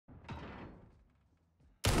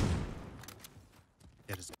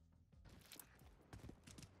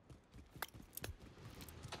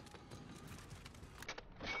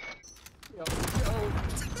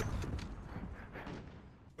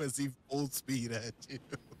as he full speed at you.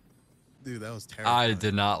 Dude, that was terrible. I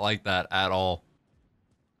did not like that at all.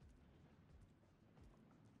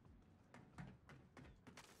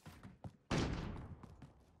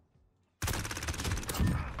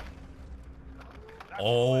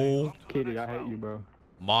 Oh, Kitty, I hate you, bro.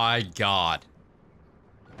 My God.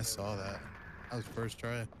 I saw that. That was first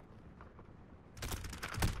try.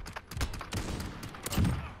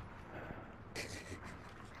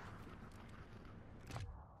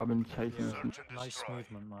 I've been chasing. Nice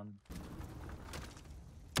movement, man.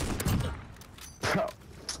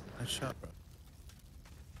 Nice shot, bro.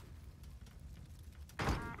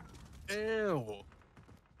 Ew.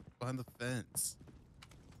 Behind the fence.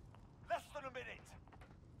 Less than a minute.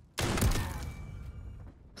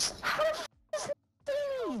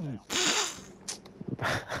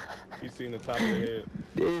 You seen the top of the head.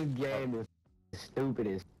 This game is stupid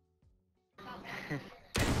as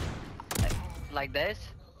Like this?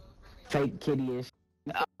 fake kitty is.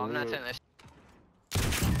 Oh, I'm not saying this.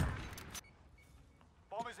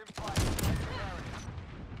 Bomb is in place.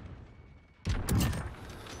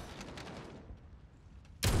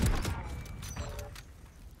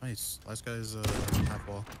 Nice. Last guy's half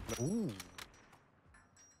wall. Ooh.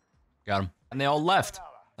 Got him. And they all left.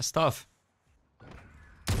 That's tough.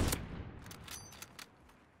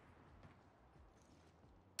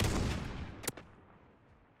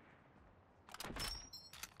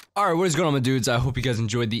 Alright, what is going on, my dudes? I hope you guys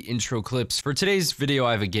enjoyed the intro clips. For today's video,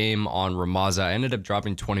 I have a game on Ramaza. I ended up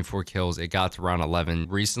dropping 24 kills. It got to round 11.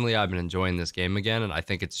 Recently, I've been enjoying this game again, and I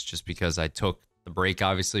think it's just because I took the break,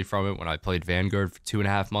 obviously, from it when I played Vanguard for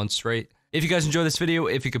 2.5 months straight. If you guys enjoyed this video,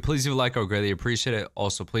 if you could please leave a like, I would greatly appreciate it.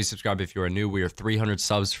 Also, please subscribe if you are new. We are 300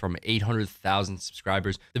 subs from 800,000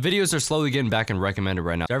 subscribers. The videos are slowly getting back and recommended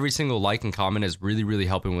right now. So every single like and comment is really, really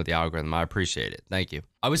helping with the algorithm. I appreciate it. Thank you.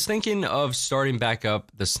 I was thinking of starting back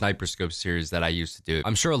up the sniper scope series that I used to do.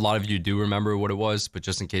 I'm sure a lot of you do remember what it was, but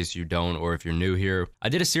just in case you don't, or if you're new here, I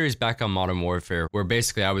did a series back on Modern Warfare where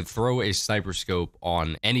basically I would throw a sniper scope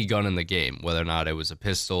on any gun in the game, whether or not it was a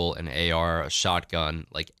pistol, an AR, a shotgun,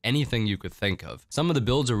 like anything you could think of. Some of the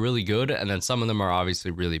builds are really good, and then some of them are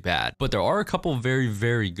obviously really bad, but there are a couple very,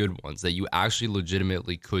 very good ones that you actually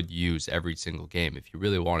legitimately could use every single game if you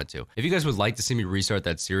really wanted to. If you guys would like to see me restart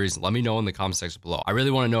that series, let me know in the comment section below. I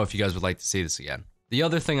really want to know if you guys would like to see this again. The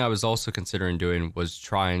other thing I was also considering doing was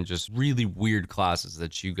trying just really weird classes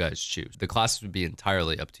that you guys choose. The classes would be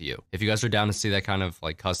entirely up to you. If you guys are down to see that kind of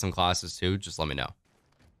like custom classes too, just let me know.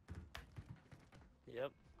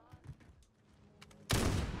 Yep.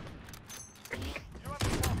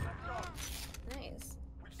 Nice.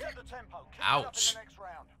 We've set the tempo. Keep it up in Ouch. the next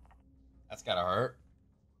round. That's gotta hurt.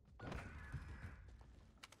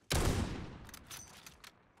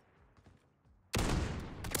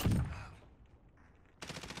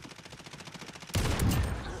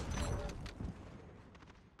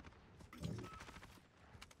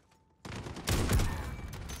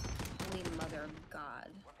 Holy mother of God.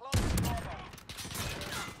 We're close to Bravo.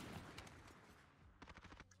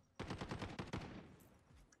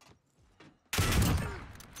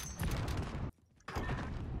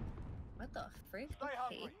 What the frick? Stay Okay.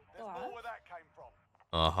 hungry. Go There's off. more where that came from.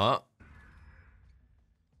 Uh-huh.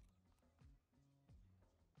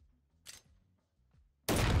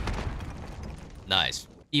 Nice.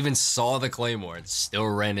 Even saw the claymore and still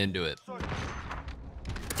ran into it. So,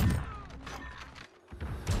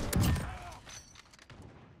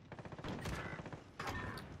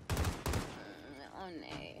 Oh,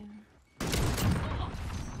 nay.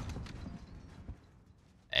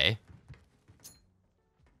 Hey.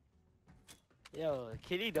 Yo,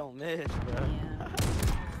 Kitty don't miss, bro.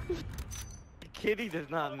 Yeah. Kitty does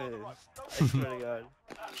not miss. I swear to God.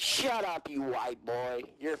 Shut up, you white boy.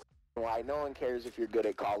 You're white. No one cares if you're good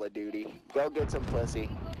at Call of Duty. Go get some pussy.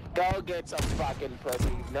 Go get some fucking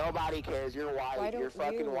pussy. Nobody cares. You're white. Why don't You're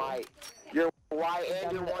fucking you? white. You're white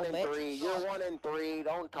and you're Dumb 1 in little 3. You're 1 in 3.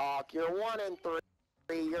 Don't talk. You're 1 in 3.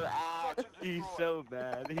 You're ass. He's so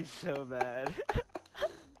bad. He's so bad.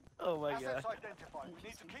 Oh my God. assets identified. We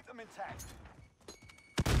need to keep them intact.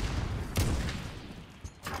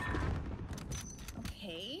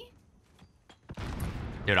 Okay.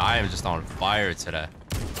 Dude, I am just on fire today.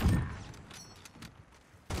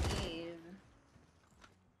 Leave.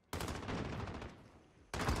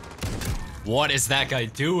 What is that guy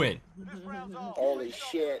doing? This round's off. Holy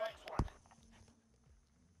shit.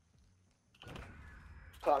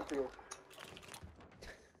 Talk to you.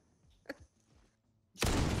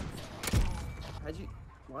 How'd you?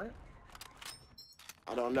 What?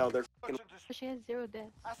 I don't know. They're fucking. She has 0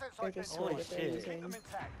 deaths. Assets They're just identified. Holy shit. Keep them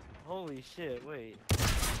intact. Holy shit, wait.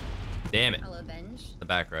 Damn it. I'll avenge. The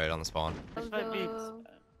back right on the spawn. This might be.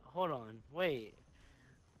 Hold on. Wait.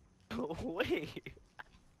 Wait.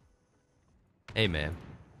 Hey, man.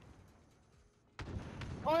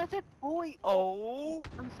 Oh, that's it. Boy. Oh.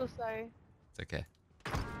 I'm so sorry. It's okay.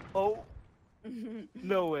 Oh.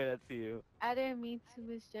 No way. That's you. I didn't mean to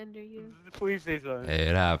misgender you. Please say something. Hey,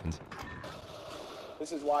 it happens.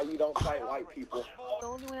 This is why you don't fight white people. The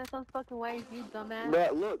only one that sounds fucking white is you, dumbass.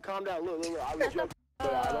 Bruh, look, calm down. Look. I was joking,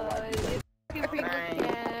 but I don't like you. You fucking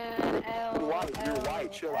pecan. You're white. You're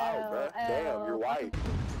white. Chill out, bruh. Damn, you're white.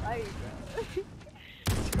 White,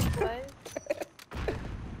 bro. What?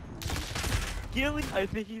 Gilly, I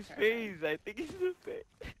think he's phase. I think he's the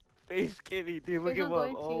phase kitty, dude. Look He's him not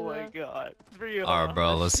up. going Oh to, my god. It's real. All right,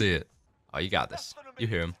 bro. Let's see it. Oh, you got this. You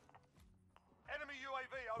hear him. Enemy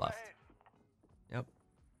UAV Left. overhead. Yep.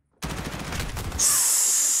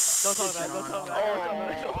 Don't talk about it. Don't talk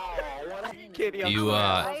about it. Kitty, I'm You, sorry.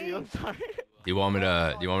 I love you. I'm sorry. Do you want me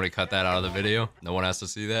to cut that out of the video? No one has to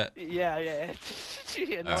see that? Yeah. Yeah,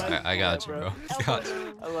 no, Alright, that's I got cool, you, bro. Got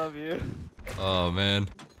you. I love you. Oh, man.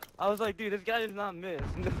 I was like, dude, this guy does not miss.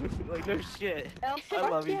 Like, no shit. Oh, I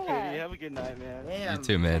love you, fuck Kitty. yeah. Have a good night, man. Damn. You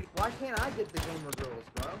too, man. Why can't I get the gamer girls,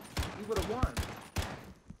 bro? You would have won.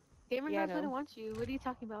 Gamer Yeah, girls no. wouldn't want you. What are you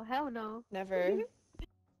talking about? Hell no. Never.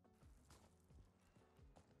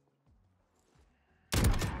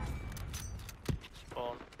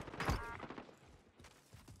 Spawn.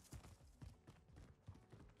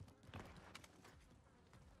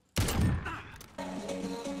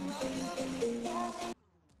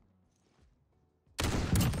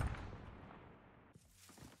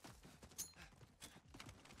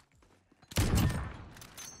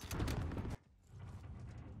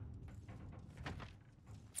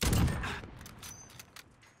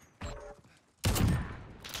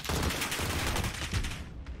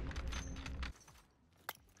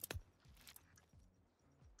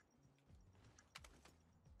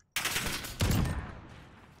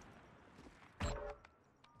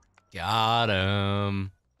 Got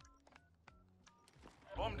him.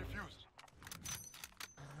 Bomb defused.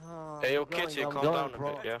 Hey, yo, Kitty, calm down a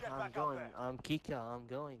bit, yeah? I'm going. Kika, I'm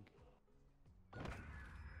going.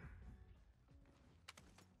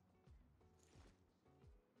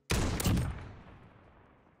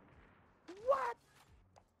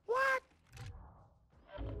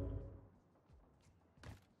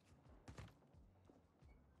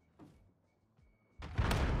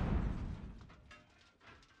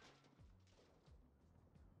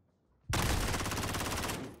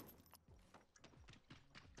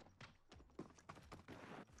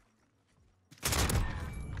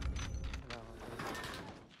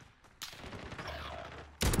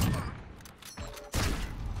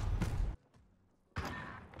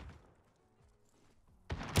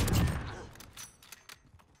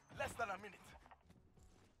 Less than a minute.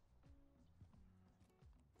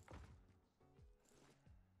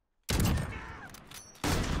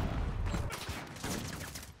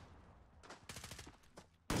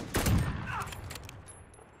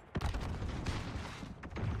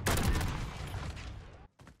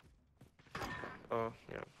 Oh,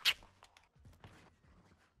 yeah.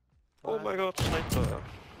 Oh my god, sniper.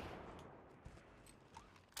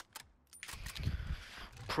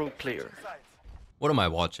 Pro player. What am I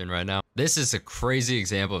watching right now? This is a crazy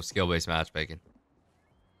example of skill-based matchmaking.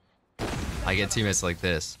 I get teammates like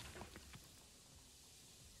this.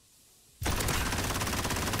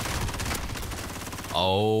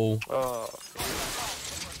 Oh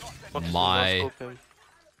my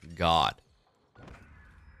god.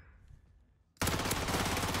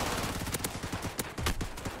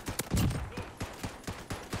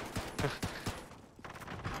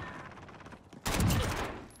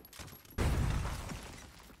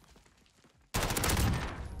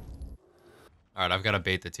 Alright, I've got to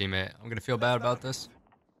bait the teammate. I'm gonna feel bad about this.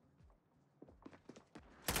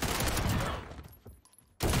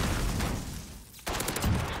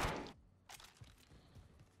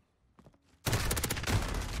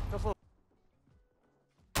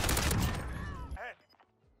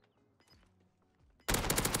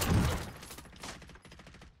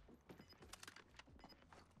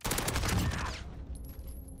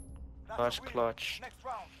 Nice clutch. Next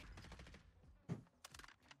round.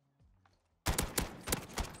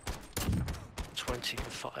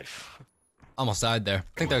 $25. Almost died there.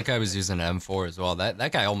 I think that guy was using an M4 as well.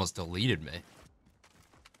 That guy almost deleted me.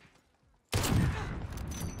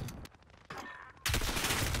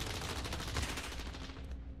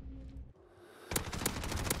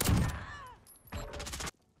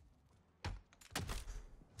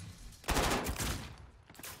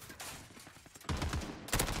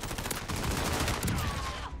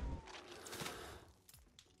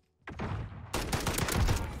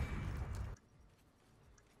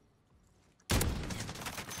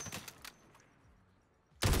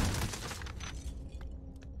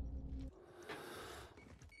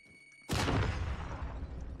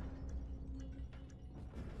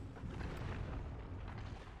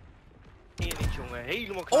 jongen.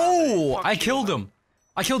 Helemaal klaar mee. Oh, Fuck I you, killed man. him.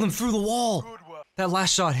 I killed him through the wall. Good work. That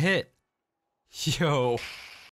last shot hit. Yo.